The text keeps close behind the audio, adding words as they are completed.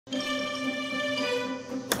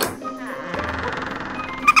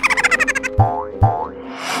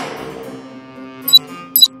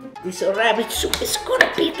This rabbit soup is gonna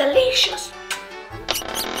be delicious.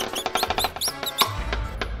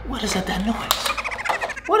 What is that noise?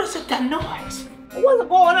 What is that noise? What's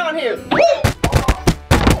going on here?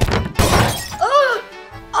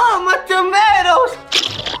 Oh, my tomatoes!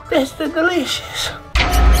 That's the delicious.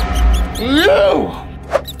 No!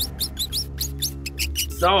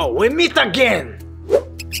 So, we meet again.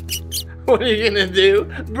 What are you gonna do?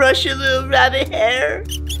 Brush your little rabbit hair?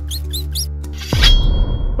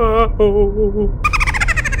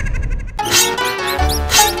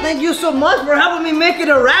 Thank you so much for helping me make it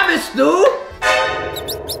a rabbit stew.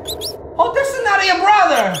 Oh, this is not your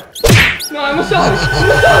brother. No, I'm sorry.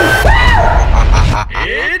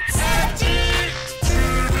 It's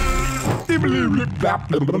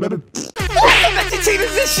Welcome back to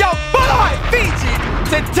TV's show. Boy, Fiji.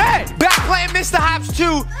 Today, back playing Mr. Hops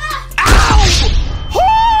 2. Ow!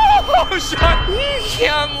 Oh, Shawn, you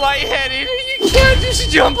can't lightheaded. You can't just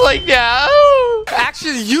jump like that. Oh.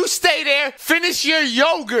 Actually, you stay there. Finish your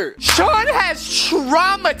yogurt. Shawn has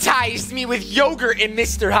traumatized me with yogurt in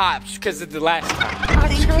Mr. Hops because of the last time.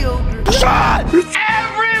 I eat yogurt. Shawn! It's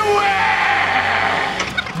everywhere!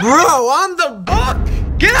 Bro, on the book!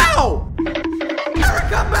 Get out! Never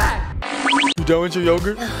come back! You done with your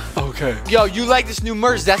yogurt? Okay. Yo, you like this new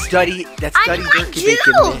merch? That's Duddy. That's Duddy Jerky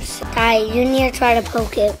Bacon Mix. Guy, you need to try to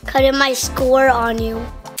poke it. Cutting my score on you.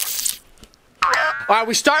 Alright,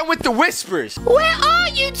 we starting with the whispers. Where are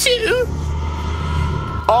you two?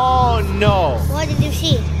 Oh no. What did you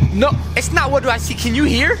see? No, it's not what do I see. Can you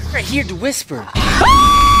hear? I hear the whisper.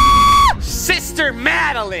 Sister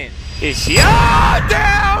Madeline. Is she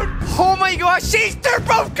down? Oh my gosh, they're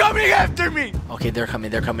both coming after me. Okay, they're coming.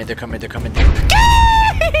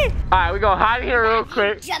 Alright, we go hide here real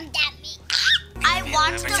quick. Jumped at me. I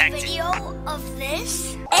watched a video of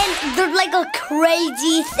this, and there's like a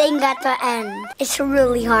crazy thing at the end. It's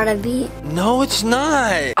really hard to beat. No, it's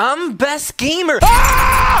not. I'm best gamer.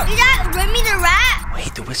 Ah! Is that Remy the rat?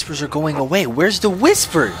 Wait, the whispers are going away. Where's the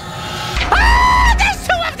whispers? Ah! There's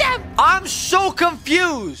two of them! I'm so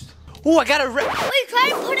confused. Oh, I got a Wait, try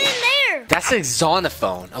to put it in there. That's a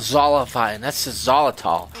zonophone. A zolophone. That's a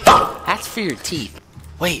xylitol. That's for your teeth.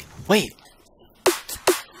 Wait.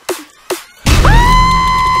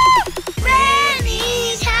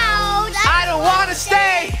 Granny's house. I don't want to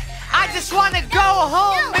stay. I just want to go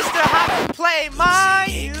home. Mr. Hops, play my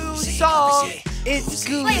new song. It's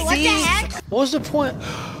Goofy. Wait, what the heck? What was the point?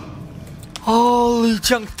 Holy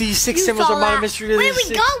junk, these 6 symbols are my mystery. Wait,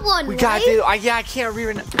 we got one. We got it. Yeah, I can't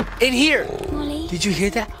read it. In here. Molly, did you hear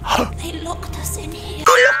that? they locked us in here.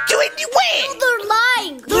 They locked you anywhere. No, they're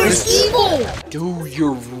lying. They're evil. Dude,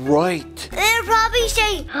 you're right. They're probably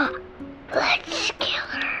saying, let's kill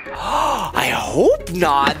her. I hope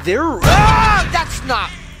not. That's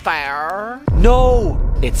not fair. No,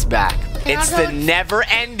 it's back. It's the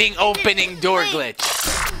never-ending opening door glitch.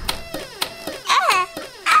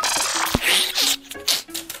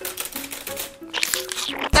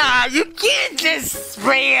 Nah, you can't just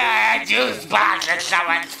spray a juice box in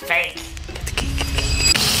someone's face.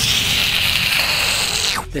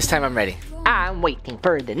 This time I'm ready. I'm waiting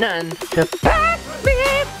for the nun to pass me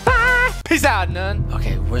by. Peace out, nun.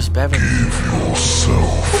 Okay, where's Beverly? What?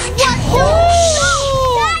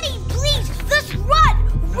 No! Daddy, please, just run!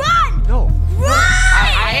 Run! No. Run!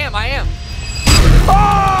 I am.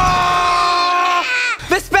 Oh!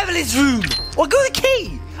 Miss Beverly's room. Well, go to the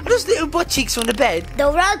key. Are those little butt cheeks on the bed? The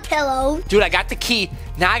rug pillow. Dude, I got the key.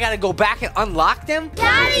 Now I gotta go back and unlock them?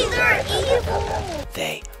 Daddy, they're evil.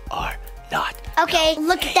 They are not. Okay,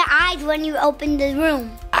 look at the eyes when you open the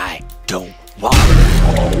room. I don't want.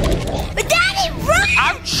 But Daddy, run!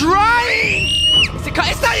 I'm trying!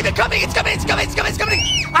 It's not even coming! It's coming!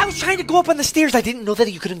 I was trying to go up on the stairs. I didn't know that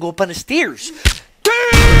you couldn't go up on the stairs.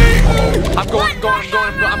 I'm going.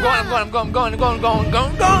 I'm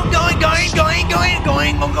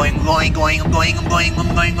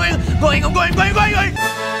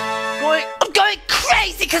going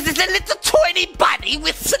crazy because it's a little tiny bunny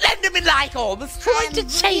with Slenderman-like arms trying to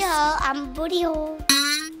chase. I'm booty hole.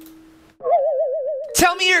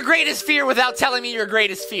 Tell me your greatest fear without telling me your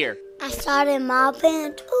greatest fear. I started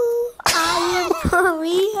mopping. Ooh, I am for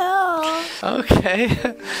real. Okay.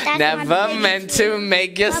 That's Never meant to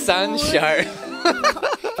make your son sharp.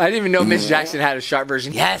 I didn't even know Miss Jackson had a sharp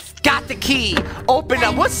version. Yes, got the key. Open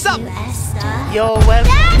up. What's up? Yo, what?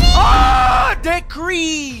 Oh, the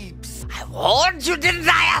creeps. I warned you, didn't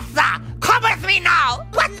I, Esther? Come with me now.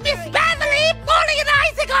 What's Miss Beverly pulling an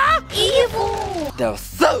icicle? Evil. They're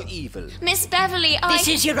so evil. Miss Beverly, This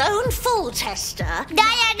is your own fault, Hester. Daddy,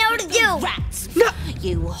 I know what to do. Rats. No.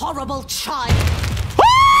 You horrible child.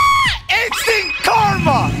 Ah! instant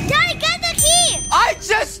karma. Daddy, get the key. I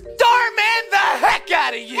just Starman the heck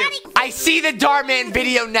out of you. Daddy. I see the Starman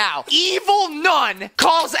video now. Evil nun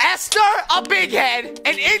calls Esther a big head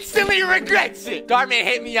and instantly regrets it. Starman,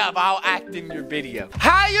 hit me up. I'll act in your video.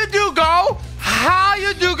 How you do go? How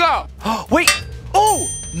you do go? Wait. Oh,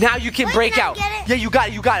 now you can break out. Yeah, you got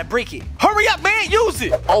it. You got it. Break it. Hurry up, man. Use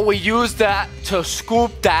it. Oh, we use that to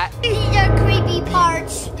scoop that. These are creepy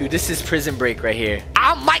parts. Dude, this is Prison Break right here.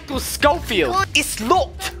 I'm Michael Schofield. It's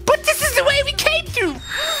locked. But this is the way we came through.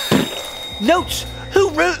 Notes. Who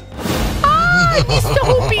wrote? Ah, Mr.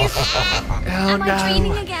 Hoppies. Oh, Am I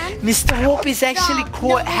dreaming again? Mr. Hoppies actually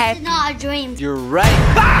caught happy. It's not a dream. You're right.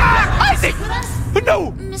 Ah, Isaac.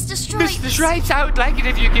 No. Mr. Stripes. Mr. Stripes, I would like it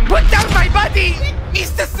if you can put down my body.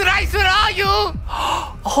 Mr. Stripes, where are you?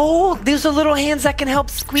 Oh, there's a little hands that can help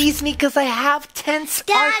squeeze me because I have tense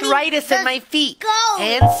Daddy, arthritis in my let's feet. go.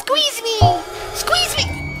 And squeeze me. Squeeze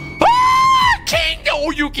me. Ah, King,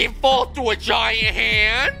 no, you can fall through a giant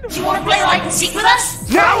hand. Do you want to play hide and seek with us?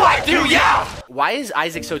 Now I do, yeah. Why is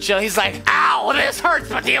Isaac so chill? He's like, Ow, this hurts,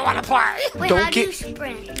 but do you want to play? Wait, Don't how do you get-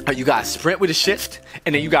 sprint? oh, you got to sprint with a shift,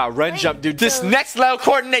 and then you got to run, jump, dude. This next level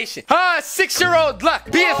coordination. 6-year-old luck.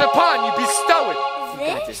 Be as upon you, bestow it. You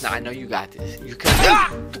got this. No, I know you got this. You can.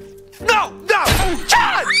 Ah! No, no,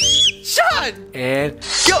 Sean! Sean! And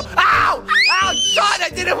Go! Ow! Ow, Sean, I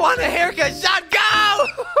didn't want a haircut. Sean, go!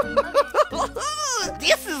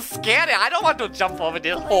 This is scary. I don't want to jump over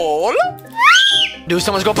this hole. dude,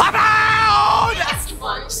 someone's gonna pop out. Just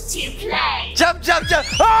wants to play. Jump, jump, jump.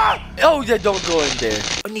 Ah! Oh, yeah, don't go in there.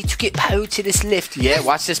 I need to get power to this lift. Yeah,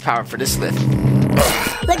 watch this power for this lift.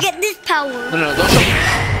 Look at this power. No, don't show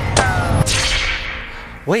me.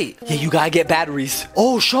 Wait, yeah, you gotta get batteries.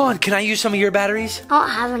 Oh, Sean, can I use some of your batteries? I don't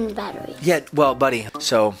have any batteries. Yeah, well, buddy,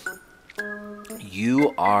 so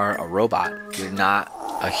you are a robot. You're not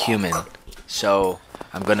a human. So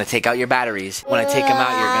I'm gonna take out your batteries. When I take them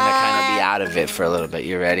out, you're gonna kind of be out of it for a little bit.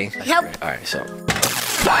 You ready? Yep. All right, so.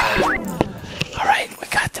 All right, we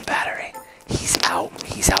got the battery. He's out.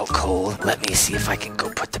 He's out cold. Let me see if I can go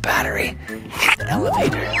put the battery in the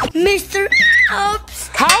elevator. Mr. Oops.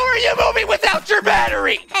 How are you moving without your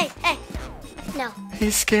battery? Hey, hey. No.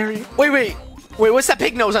 He's scary. Wait, what's that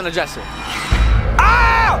pig nose on the dresser?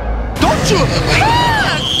 Ah! Don't you?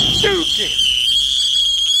 Ah! Hadouken.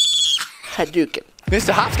 Hadouken. Mr.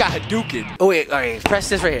 Hopps got Hadouken. Oh, wait, all right, press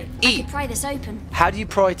this right here. E. Pry this open. How do you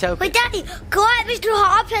pry it open? Wait, Daddy, go at Mr.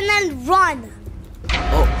 Hop and then run.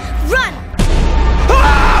 Oh. Run.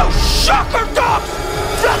 Oh, shocker dogs!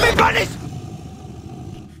 Fluffy bunnies!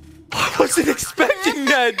 I wasn't expecting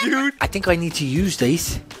that, dude. I think I need to use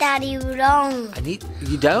these. Daddy, you don't.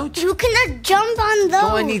 You don't? You cannot jump on those.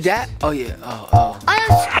 Oh, I need that? Oh, yeah. Oh.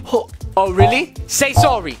 Oh, really? Say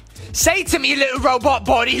sorry. Say to me, little robot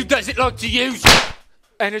body who doesn't like to use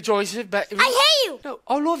energizer battery. I hate you. No,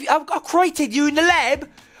 I love you. I created you in the lab.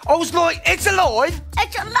 I was like, it's alive.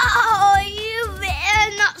 It's a lie. You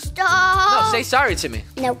better not stop. No, say sorry to me.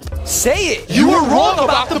 Nope. Say it. You were wrong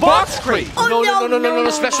about the box crate. Oh, No.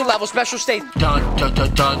 Special level, special stage. Dun, dun,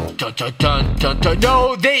 dun, dun, dun, dun, dun, dun, dun.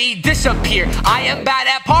 No, they disappear. I am bad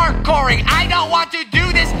at parkouring. I don't want to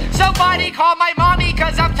do this. Somebody call my mommy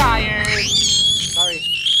because I'm tired. Sorry.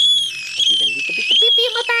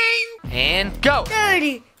 And go.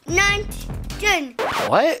 30, 19, 10.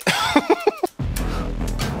 What?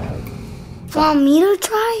 Want me to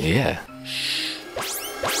try? Yeah.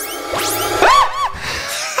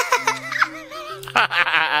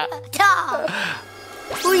 Ta.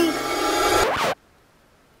 Wink.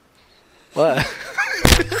 What?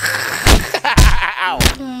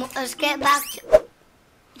 Let's get back to.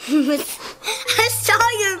 I saw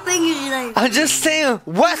your fingers like. I'm just saying,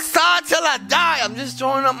 west side till I die. I'm just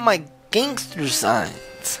throwing up my gangster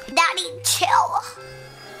signs. Daddy, chill.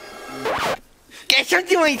 Get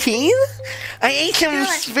something my teeth? I ate some Good.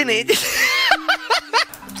 spinach.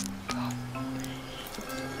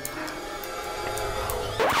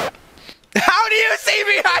 How do you see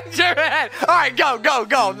behind your head? All right, go.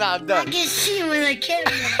 Now I'm I done. can see when I carry.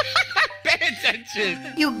 Pay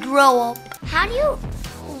attention. You grow up. How do you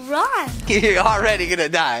run? You're already gonna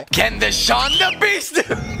die. Can the Shawn the Beast do?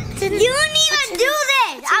 You don't even do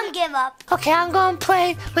this. I'm give up. Okay, I'm gonna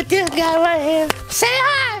play with this guy right here. Say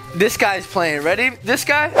hi. This guy's playing. Ready? This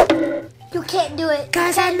guy? You can't do it.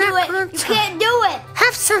 Guys, you I'm can't not do gonna it. You try. can't do it.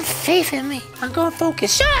 Have some faith in me. I'm gonna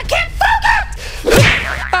focus. Shawn, I can't focus!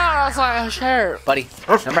 Oh, that's my shirt. Buddy,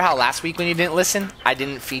 remember how last week when you didn't listen, I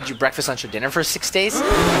didn't feed you breakfast, lunch, or dinner for 6 days?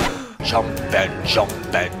 Jump and jump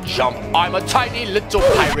and jump. I'm a tiny little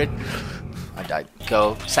pirate. I died.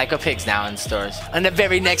 Go Psycho Pigs now in stores. And the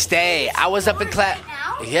very next day, I was up in class.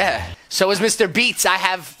 Now? Yeah. So is Mr. Beats. I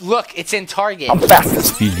have, look, it's in Target. I'm fast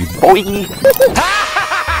as Fiji, boy.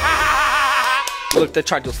 Look, they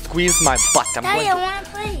tried to squeeze my butt. Daddy, I want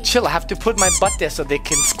to play. Chill, I have to put my butt there so they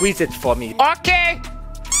can squeeze it for me. Okay,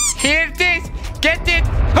 here it is. Get it.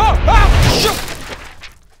 Shoot.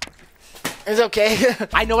 It's okay.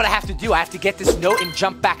 I know what I have to do. I have to get this note and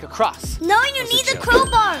jump back across. No, you need the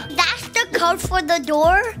crowbar. That's the code for the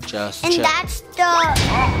door. Just and chill. that's the...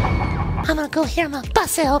 I'm gonna go here, I'm gonna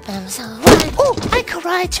bust it open. So, oh, I can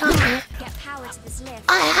ride, John. Get power to this lift.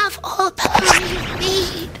 I have all the power you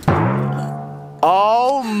need.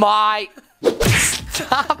 Oh my...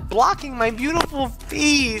 Stop blocking my beautiful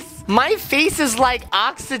face. My face is like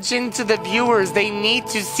oxygen to the viewers. They need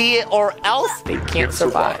to see it or else they can't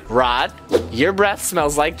survive. Rod, your breath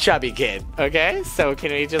smells like chubby kid, okay? So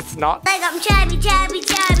can we just not? Like I'm chubby, chubby,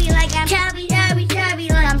 chubby. Like I'm chubby, chubby, chubby.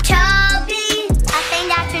 Like I'm chubby. I think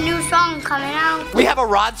that's a new song coming out. We have a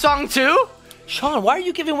Rod song too? Shawn, why are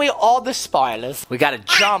you giving away all the spoilers? We gotta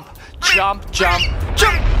jump, jump, jump,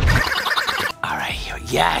 jump. All right, here,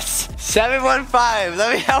 yes. 715,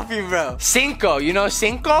 let me help you, bro. Cinco, you know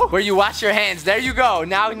Cinco? Where you wash your hands, there you go.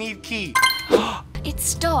 Now we need key. It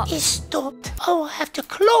stopped. It stopped. Oh, I have to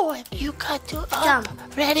claw it. You got to Jump.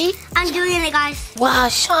 Ready? I'm doing it, guys. Wow,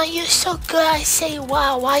 Shawn, you're so good. I say,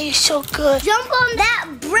 wow, why you so good? Jump on that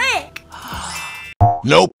brick.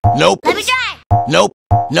 Nope, nope, Let me try. nope,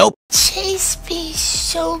 nope. Chase be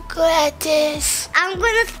so good at this. I'm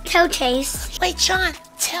gonna tell Chase. Wait, John,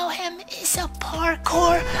 tell him it's a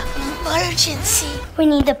parkour emergency. We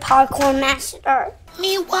need the parkour master.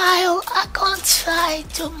 Meanwhile, I gonna try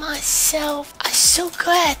to myself. I'm so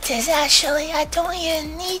good at this, actually. I don't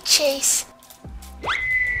even need Chase.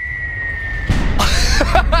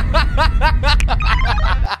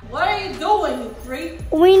 What are you doing, you freak?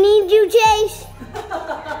 We need you, Chase.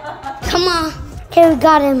 Come on. Okay, we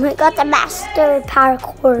got him. We got the master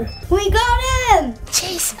parkour. We got him.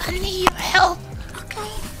 Chase, I need your help. Okay.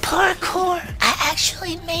 Parkour. I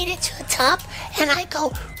actually made it to the top, and I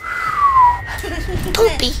go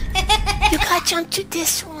poopy. You gotta jump to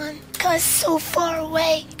this one, cause so far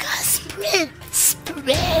away. Gotta sprint, sprint.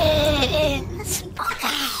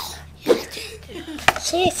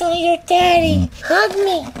 Chase, I'm your daddy. Hug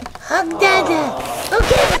me. Hug Dada.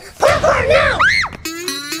 Okay, parkour now.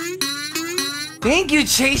 Thank you,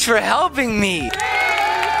 Chase, for helping me.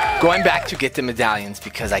 Going back to get the medallions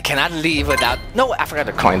because I cannot leave without... No, I forgot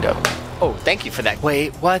the coin though. Oh, thank you for that.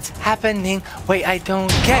 Wait, what's happening? Wait, I don't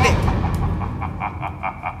get it.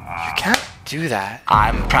 You can't do that.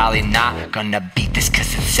 I'm probably not gonna beat this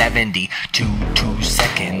because it's 72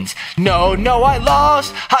 seconds. No, I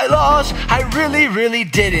lost. I really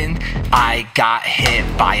didn't. I got hit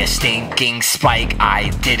by a stinking spike. I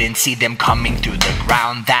didn't see them coming through the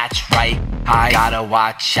ground, that's right. I gotta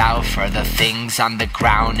watch out for the things on the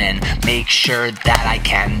ground and make sure that I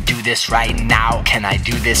can do this right now. Can I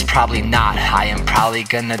do this? Probably not. I am probably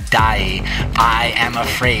gonna die. I am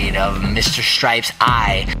afraid of Mr. Stripes.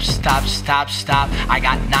 Stop. I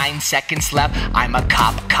got 9 seconds left. I'm a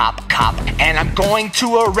cop. And I'm going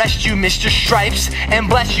to arrest you, Mr. Stripes, and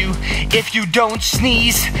bless you if you don't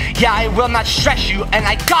sneeze. Yeah, I will not stress you, and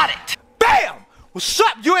I got it. Bam! What's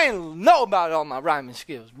up? You ain't know about all my rhyming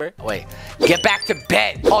skills, bro. Wait, get back to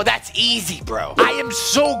bed. Oh, that's easy, bro. I am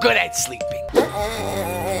so good at sleeping.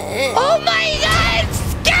 Oh my God, it's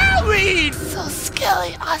scary! So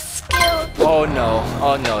scary, I'm scared. Oh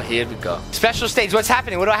no, here we go. Special stage, what's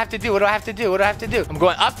happening? What do I have to do? I'm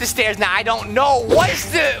going up the stairs now. I don't know. What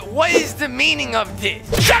is the meaning of this?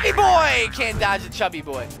 Chubby boy! Can't dodge a chubby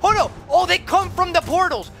boy. Oh no, oh, they come from the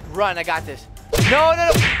portals. Run, I got this. No.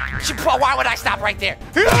 Why would I stop right there?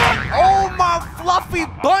 Oh, my fluffy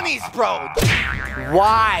bunnies, bro.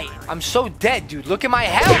 Why? I'm so dead, dude. Look at my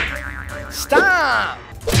health. Stop.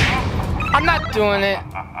 I'm not doing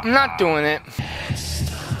it.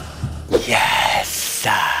 Yes.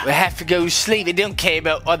 We have to go sleep. I don't care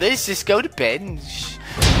about others. Just go to bed. And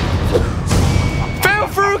fell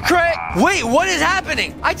through a crack. Wait, what is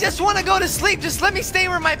happening? I just want to go to sleep. Just let me stay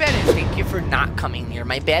where my bed is. Thank you for not coming near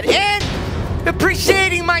my bed and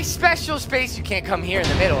appreciating my special space. You can't come here in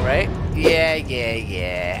the middle, right?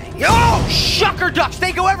 Yeah. Oh, shucker ducks.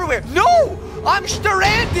 They go everywhere. No, I'm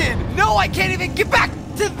stranded. No, I can't even get back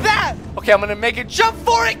to that. Okay, I'm going to make a jump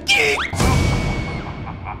for it.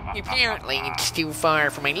 Apparently, it's too far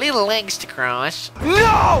for my little legs to cross.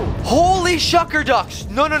 No! Holy shucker ducks.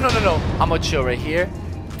 No. I'm going to chill right here.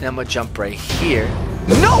 Then I'm going to jump right here.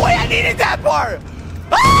 No way, I needed that part.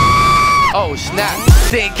 Ah! Oh, snap.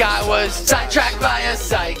 Think I was sidetracked by a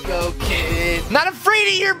psycho kid. Not afraid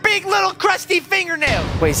of your big little crusty fingernail.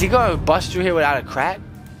 Wait, is he going to bust through here without a crack?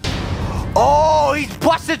 Oh, he's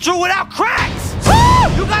busted through without cracks.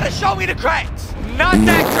 Woo! You gotta show me the cracks. Not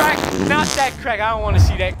that crack. Not that crack. I don't want to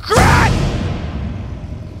see that crack.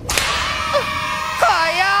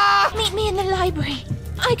 Hiya! Meet me in the library.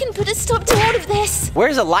 I can put a stop to all of this.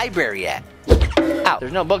 Where's the library at? Ow,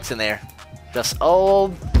 there's no books in there. Just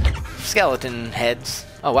old skeleton heads.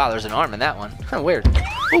 Oh wow, there's an arm in that one. Huh, weird.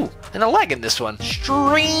 Ooh, and a leg in this one.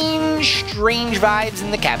 Strange vibes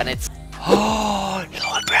in the cabinets. Oh,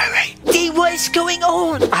 library. Hey, what's going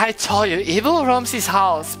on? I told you, evil roams his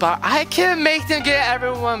house, but I can make them get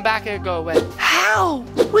everyone back and go away. How?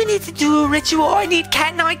 We need to do a ritual. I need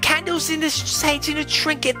nine candles in this sage and a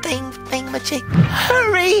trinket thing-majig.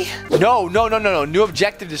 Hurry! No. New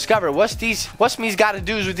objective discovered. What's me's got to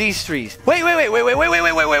do with these trees? Wait.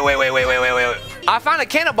 I found a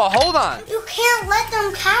cannonball. Hold on. You can't let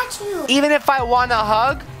them catch you. Even if I want a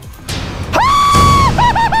hug.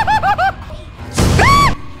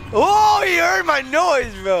 Oh, he heard my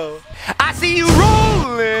noise, bro. I see you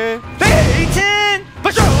rolling, Peyton,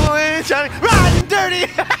 patrolling, shining, riding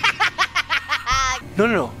dirty.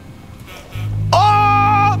 No.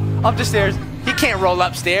 Oh, up the stairs. He can't roll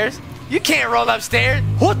upstairs. You can't roll upstairs.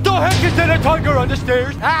 What the heck is that a tiger on the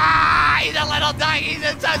stairs? Ah, he's a little dog. He's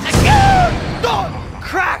such a good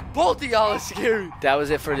crack. Both of y'all are scary. That was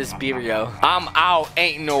it for this video. I'm out.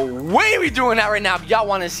 Ain't no way we doing that right now. If y'all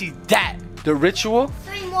want to see that, the ritual.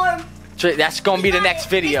 3 more. That's gonna be the next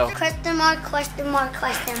video. Question mark.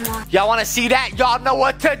 Y'all wanna see that? Y'all know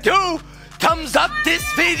what to do. Thumbs up this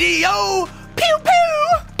video. Pew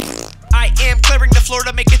pew. I am clearing the floor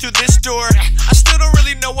to make it through this door. I still don't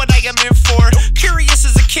really know what I am in for. Curious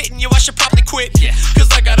as a kitten, yo, I should probably quit.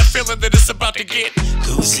 Cause I got a feeling that it's about to get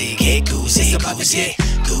goosey, get goosey, it's about to get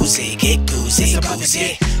goosey, get goosey, it's about to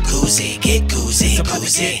get goosey, get goosey, it's about to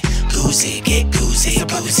get goosey, get goosey, it's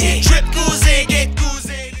about to get drip goosey.